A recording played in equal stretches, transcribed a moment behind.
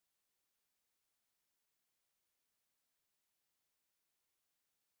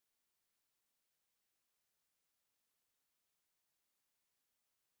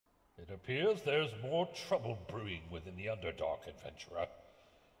It appears there's more trouble brewing within the Underdark, adventurer.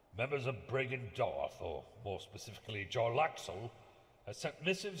 Members of Brigand Darth, or more specifically Jarlaxle, has sent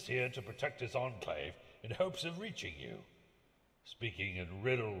missives here to protect his enclave in hopes of reaching you. Speaking in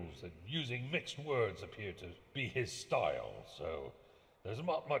riddles and using mixed words appear to be his style, so there's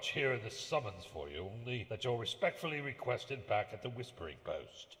not much here in the summons for you, only that you're respectfully requested back at the Whispering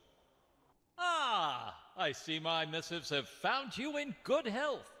Post. Ah, I see my missives have found you in good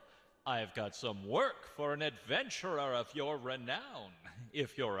health. I have got some work for an adventurer of your renown,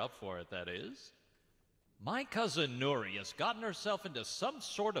 if you're up for it, that is. My cousin Nuri has gotten herself into some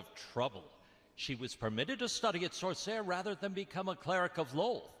sort of trouble. She was permitted to study at Sorcerer rather than become a cleric of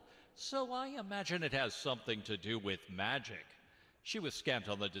Lolth, so I imagine it has something to do with magic. She was scant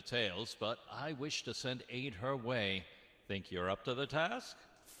on the details, but I wish to send aid her way. Think you're up to the task?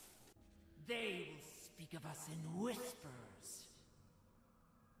 They will speak of us in whispers.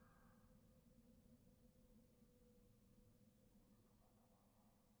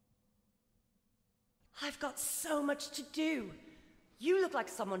 I've got so much to do. You look like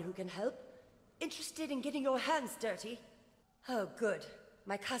someone who can help. Interested in getting your hands dirty? Oh, good.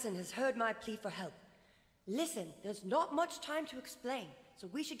 My cousin has heard my plea for help. Listen, there's not much time to explain, so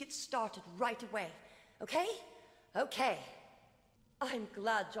we should get started right away. Okay? Okay. I'm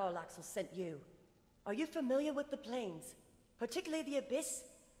glad Jarlaxle sent you. Are you familiar with the planes? Particularly the Abyss?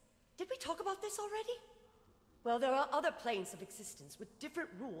 Did we talk about this already? Well, there are other planes of existence with different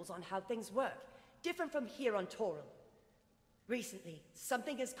rules on how things work. Different from here on Toril. Recently,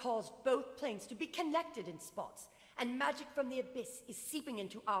 something has caused both planes to be connected in spots, and magic from the Abyss is seeping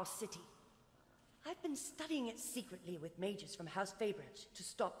into our city. I've been studying it secretly with mages from House Fåhraeus to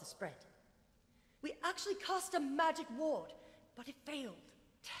stop the spread. We actually cast a magic ward, but it failed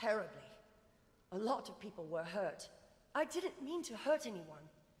terribly. A lot of people were hurt. I didn't mean to hurt anyone.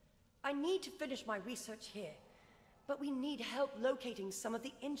 I need to finish my research here, but we need help locating some of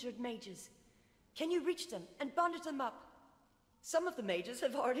the injured mages. Can you reach them and bandage them up? Some of the mages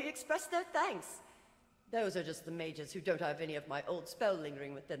have already expressed their thanks. Those are just the mages who don't have any of my old spell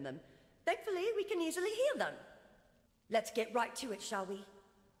lingering within them. Thankfully, we can easily heal them. Let's get right to it, shall we?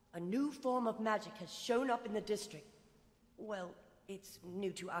 A new form of magic has shown up in the district. Well, it's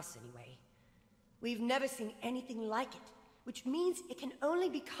new to us anyway. We've never seen anything like it, which means it can only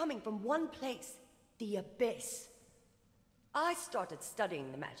be coming from one place, the Abyss. I started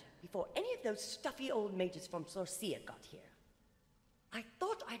studying the magic before any of those stuffy old mages from Sorcia got here. I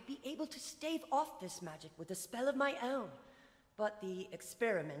thought I'd be able to stave off this magic with a spell of my own, but the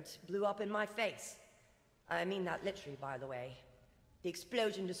experiment blew up in my face. I mean that literally, by the way. The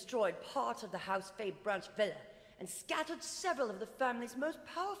explosion destroyed part of the House Fay branch villa and scattered several of the family's most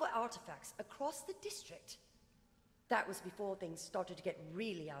powerful artifacts across the district. That was before things started to get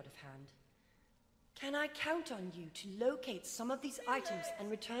really out of hand. Can I count on you to locate some of these items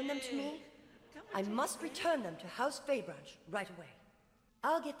and return them to me? I must return them to House Fåhraeus right away.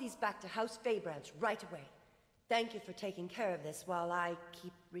 I'll get these back to House Fåhraeus right away. Thank you for taking care of this while I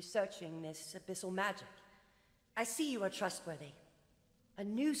keep researching this abyssal magic. I see you are trustworthy. A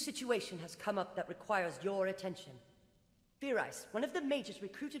new situation has come up that requires your attention. Fåhraeus, one of the mages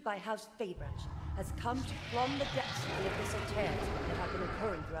recruited by House Fåhraeus, has come to plumb the depths of the abyssal tears that have been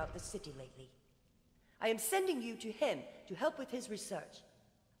occurring throughout the city lately. I am sending you to him to help with his research.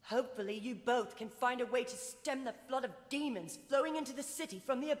 Hopefully you both can find a way to stem the flood of demons flowing into the city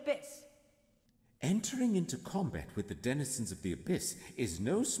from the Abyss. Entering into combat with the denizens of the Abyss is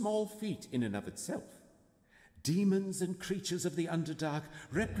no small feat in and of itself. Demons and creatures of the Underdark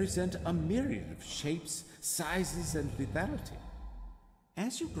represent a myriad of shapes, sizes, and lethality.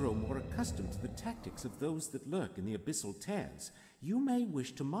 As you grow more accustomed to the tactics of those that lurk in the abyssal tears, you may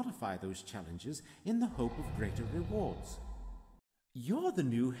wish to modify those challenges in the hope of greater rewards. You're the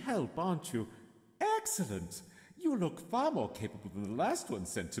new help, aren't you? Excellent! You look far more capable than the last one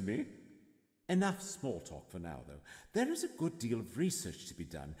sent to me. Enough small talk for now, though. There is a good deal of research to be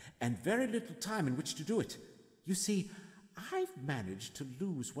done, and very little time in which to do it. You see, I've managed to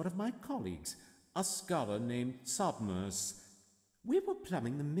lose one of my colleagues, a scholar named Sobmers. We were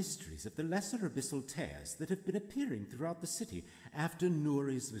plumbing the mysteries of the lesser abyssal tears that have been appearing throughout the city after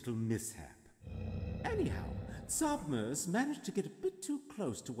Nuri's little mishap. Anyhow, Sobmers managed to get a bit too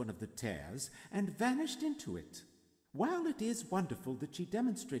close to one of the tears and vanished into it. While it is wonderful that she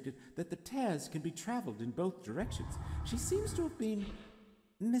demonstrated that the tears can be traveled in both directions, she seems to have been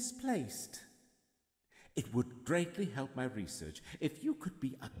misplaced. It would greatly help my research if you could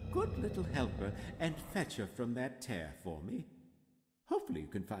be a good little helper and fetch her from that tear for me. Hopefully you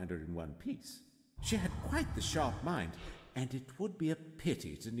can find her in one piece. She had quite the sharp mind, and it would be a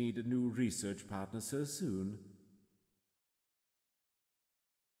pity to need a new research partner so soon.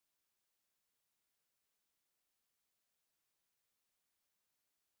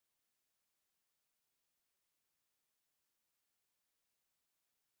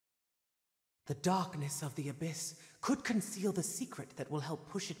 The darkness of the Abyss could conceal the secret that will help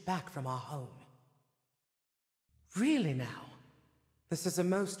push it back from our home. Really now? This is a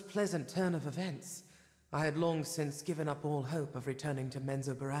most pleasant turn of events. I had long since given up all hope of returning to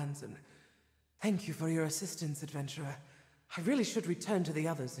Branson. Thank you for your assistance, adventurer. I really should return to the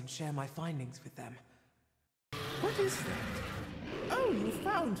others and share my findings with them. What is that? Oh, you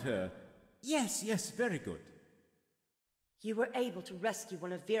found her. Yes, very good. You were able to rescue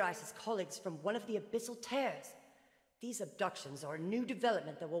one of Virice's colleagues from one of the abyssal tears. These abductions are a new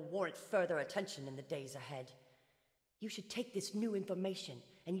development that will warrant further attention in the days ahead. You should take this new information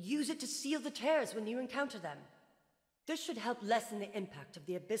and use it to seal the tears when you encounter them. This should help lessen the impact of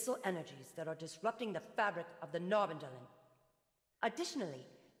the abyssal energies that are disrupting the fabric of the Narbondelin. Additionally,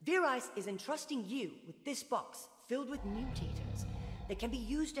 Virice is entrusting you with this box filled with mutators that can be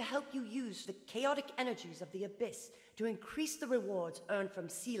used to help you use the chaotic energies of the Abyss to increase the rewards earned from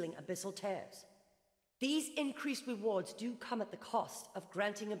sealing abyssal tears. These increased rewards do come at the cost of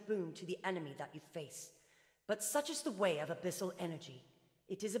granting a boon to the enemy that you face. But such is the way of abyssal energy.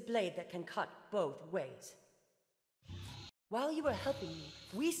 It is a blade that can cut both ways. While you were helping me,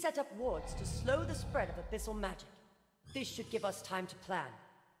 we set up wards to slow the spread of abyssal magic. This should give us time to plan.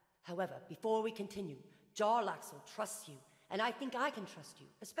 However, before we continue, Jarlaxle trusts you, and I think I can trust you,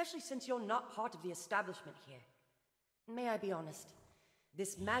 especially since you're not part of the establishment here. May I be honest?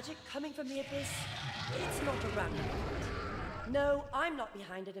 This magic coming from the Abyss, it's not a random event. No, I'm not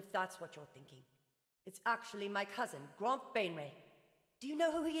behind it if that's what you're thinking. It's actually my cousin, Gromp Bainray. Do you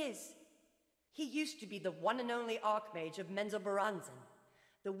know who he is? He used to be the one and only Archmage of Branson,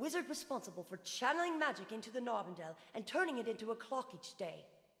 the wizard responsible for channeling magic into the Narbondel and turning it into a clock each day.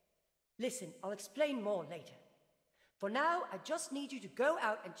 Listen, I'll explain more later. For now, I just need you to go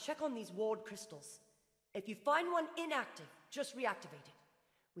out and check on these ward crystals. If you find one inactive, just reactivate it.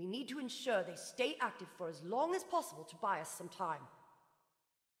 We need to ensure they stay active for as long as possible to buy us some time.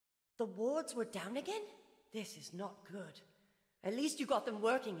 The wards were down again? This is not good. At least you got them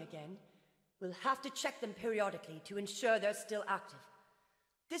working again. We'll have to check them periodically to ensure they're still active.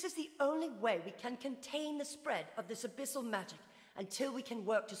 This is the only way we can contain the spread of this abyssal magic until we can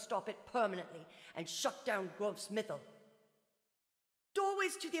work to stop it permanently and shut down Grove's Mythal.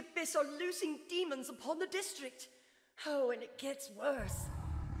 Doorways to the Abyss are loosing demons upon the district. Oh, and it gets worse.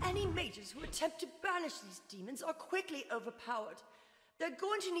 Any mages who attempt to banish these demons are quickly overpowered. They're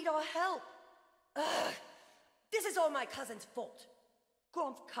going to need our help. Ugh. This is all my cousin's fault.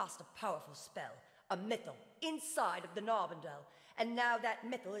 Gromf cast a powerful spell, a mythal, inside of the Narbondel, and now that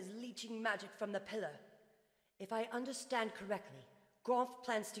mythal is leeching magic from the pillar. If I understand correctly, Gromf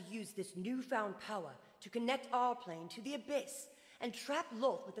plans to use this newfound power to connect our plane to the Abyss and trap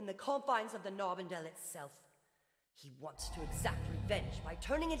Loth within the confines of the Narbondel itself. He wants to exact revenge by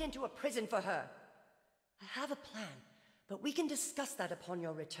turning it into a prison for her. I have a plan, but we can discuss that upon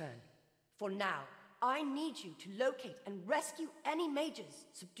your return. For now, I need you to locate and rescue any mages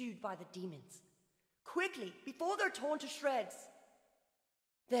subdued by the demons. Quickly, before they're torn to shreds.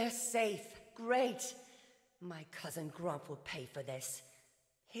 They're safe. Great. My cousin Gromp will pay for this.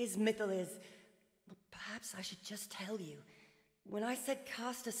 His mythal is... Well, perhaps I should just tell you. When I said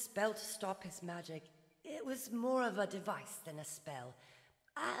cast a spell to stop his magic, it was more of a device than a spell.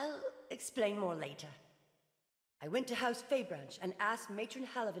 I'll explain more later. I went to House Faybranch and asked Matron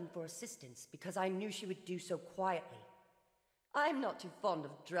Halavin for assistance because I knew she would do so quietly. I'm not too fond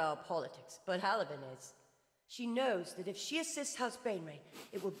of drow politics, but Halavin is. She knows that if she assists House Bainray,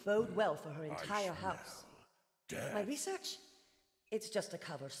 it will bode well for her entire house. My research? It's just a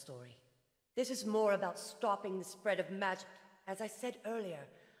cover story. This is more about stopping the spread of magic. As I said earlier,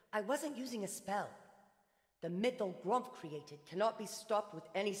 I wasn't using a spell. The mythal Gromp created cannot be stopped with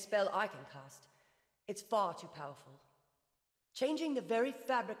any spell I can cast. It's far too powerful. Changing the very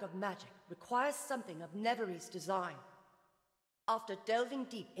fabric of magic requires something of Nevery's design. After delving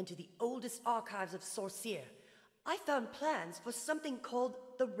deep into the oldest archives of Sorceer, I found plans for something called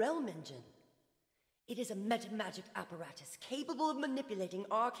the Realm Engine. It is a meta-magic apparatus capable of manipulating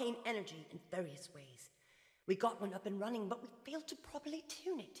arcane energy in various ways. We got one up and running, but we failed to properly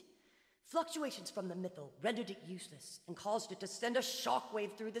tune it. Fluctuations from the mythal rendered it useless and caused it to send a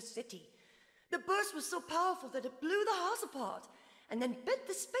shockwave through the city. The burst was so powerful that it blew the house apart and then bent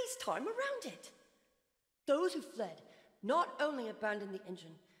the space-time around it. Those who fled not only abandoned the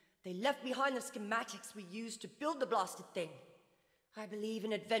engine, They left behind the schematics we used to build the blasted thing. I believe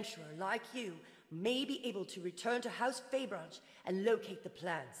an adventurer like you may be able to return to House Fêhbranch and locate the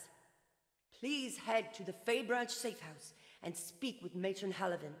plans. Please head to the Fêhbranch safe house and speak with Matron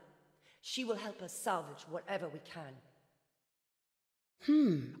Halavin. She will help us salvage whatever we can.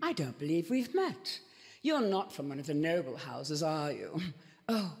 I don't believe we've met. You're not from one of the noble houses, are you?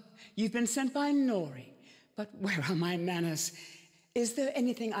 Oh, you've been sent by Nori. But where are my manners? Is there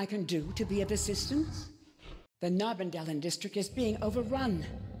anything I can do to be of assistance? The Narbondalen district is being overrun.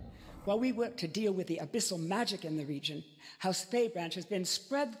 While we work to deal with the abyssal magic in the region, House Fêhbranch has been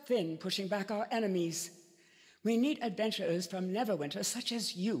spread thin, pushing back our enemies. We need adventurers from Neverwinter, such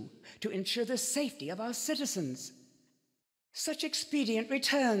as you, to ensure the safety of our citizens. Such expedient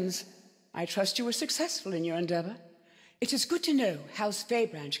returns. I trust you were successful in your endeavor. It is good to know House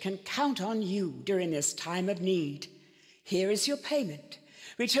Fêhbranch can count on you during this time of need. Here is your payment.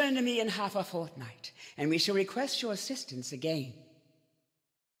 Return to me in half a fortnight, and we shall request your assistance again.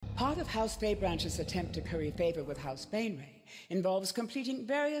 Part of House Fêhbranch's attempt to curry favor with House Bainray involves completing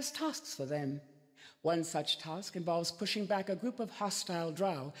various tasks for them. One such task involves pushing back a group of hostile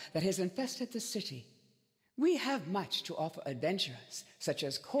drow that has infested the city. We have much to offer adventurers, such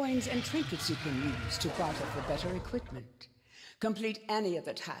as coins and trinkets you can use to barter for better equipment. Complete any of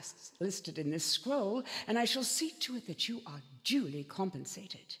the tasks listed in this scroll, and I shall see to it that you are duly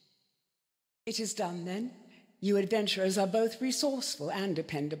compensated. It is done, then. You adventurers are both resourceful and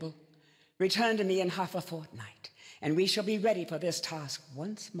dependable. Return to me in half a fortnight, and we shall be ready for this task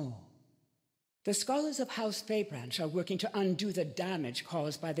once more. The scholars of House Fêhbranch are working to undo the damage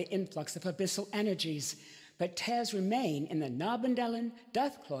caused by the influx of abyssal energies, but tears remain in the Narbondalen,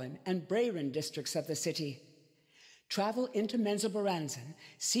 Duthcloim, and Brayron districts of the city. Travel into Menzoberranzan,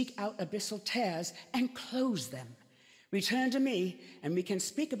 seek out abyssal tears, and close them. Return to me, and we can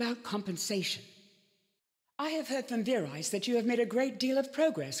speak about compensation. I have heard from Virais that you have made a great deal of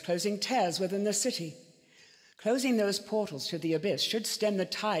progress closing tears within the city. Closing those portals to the abyss should stem the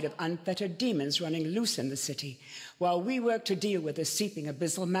tide of unfettered demons running loose in the city, while we work to deal with the seeping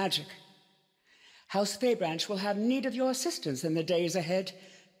abyssal magic. House Fêhbranch will have need of your assistance in the days ahead,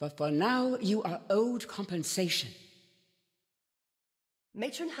 but for now you are owed compensation.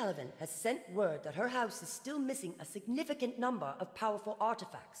 Matron Halavin has sent word that her house is still missing a significant number of powerful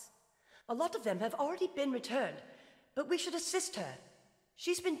artifacts. A lot of them have already been returned, but we should assist her.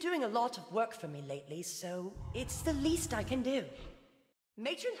 She's been doing a lot of work for me lately, so it's the least I can do.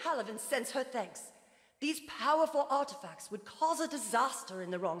 Matron Halavin sends her thanks. These powerful artifacts would cause a disaster in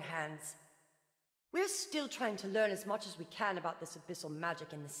the wrong hands. We're still trying to learn as much as we can about this abyssal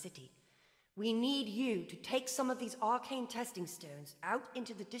magic in the city. We need you to take some of these arcane testing stones out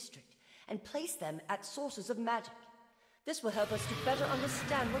into the district and place them at sources of magic. This will help us to better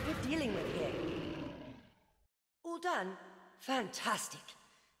understand what we're dealing with here. All done? Fantastic.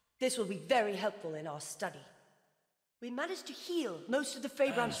 This will be very helpful in our study. We managed to heal most of the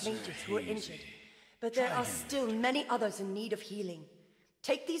Fêhbranch mages who were injured, but there are still many others in need of healing.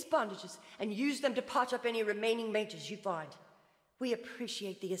 Take these bandages and use them to patch up any remaining mages you find. We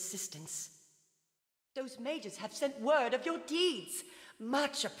appreciate the assistance. Those mages have sent word of your deeds.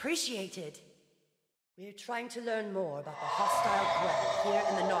 Much appreciated. We're trying to learn more about the hostile dwell here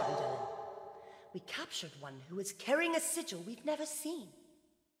in the Narbondalen. We captured one who is carrying a sigil we've never seen.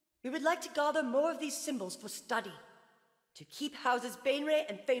 We would like to gather more of these symbols for study. To keep houses Bainray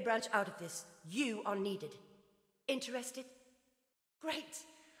and Fêhbranch out of this, you are needed. Interested? Great.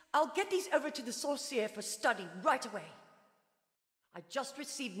 I'll get these over to the Sorcier for study right away. I just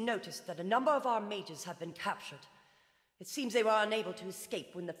received notice that a number of our mages have been captured. It seems they were unable to escape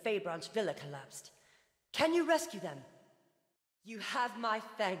when the Fêhbranch villa collapsed. Can you rescue them? You have my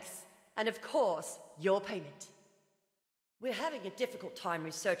thanks, and of course, your payment. We're having a difficult time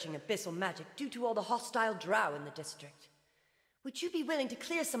researching abyssal magic due to all the hostile drow in the district. Would you be willing to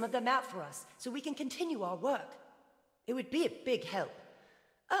clear some of them out for us so we can continue our work? It would be a big help.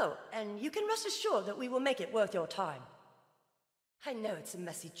 Oh, and you can rest assured that we will make it worth your time. I know it's a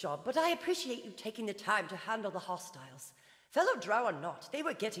messy job, but I appreciate you taking the time to handle the hostiles. Fellow drow or not, they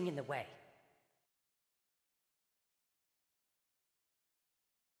were getting in the way.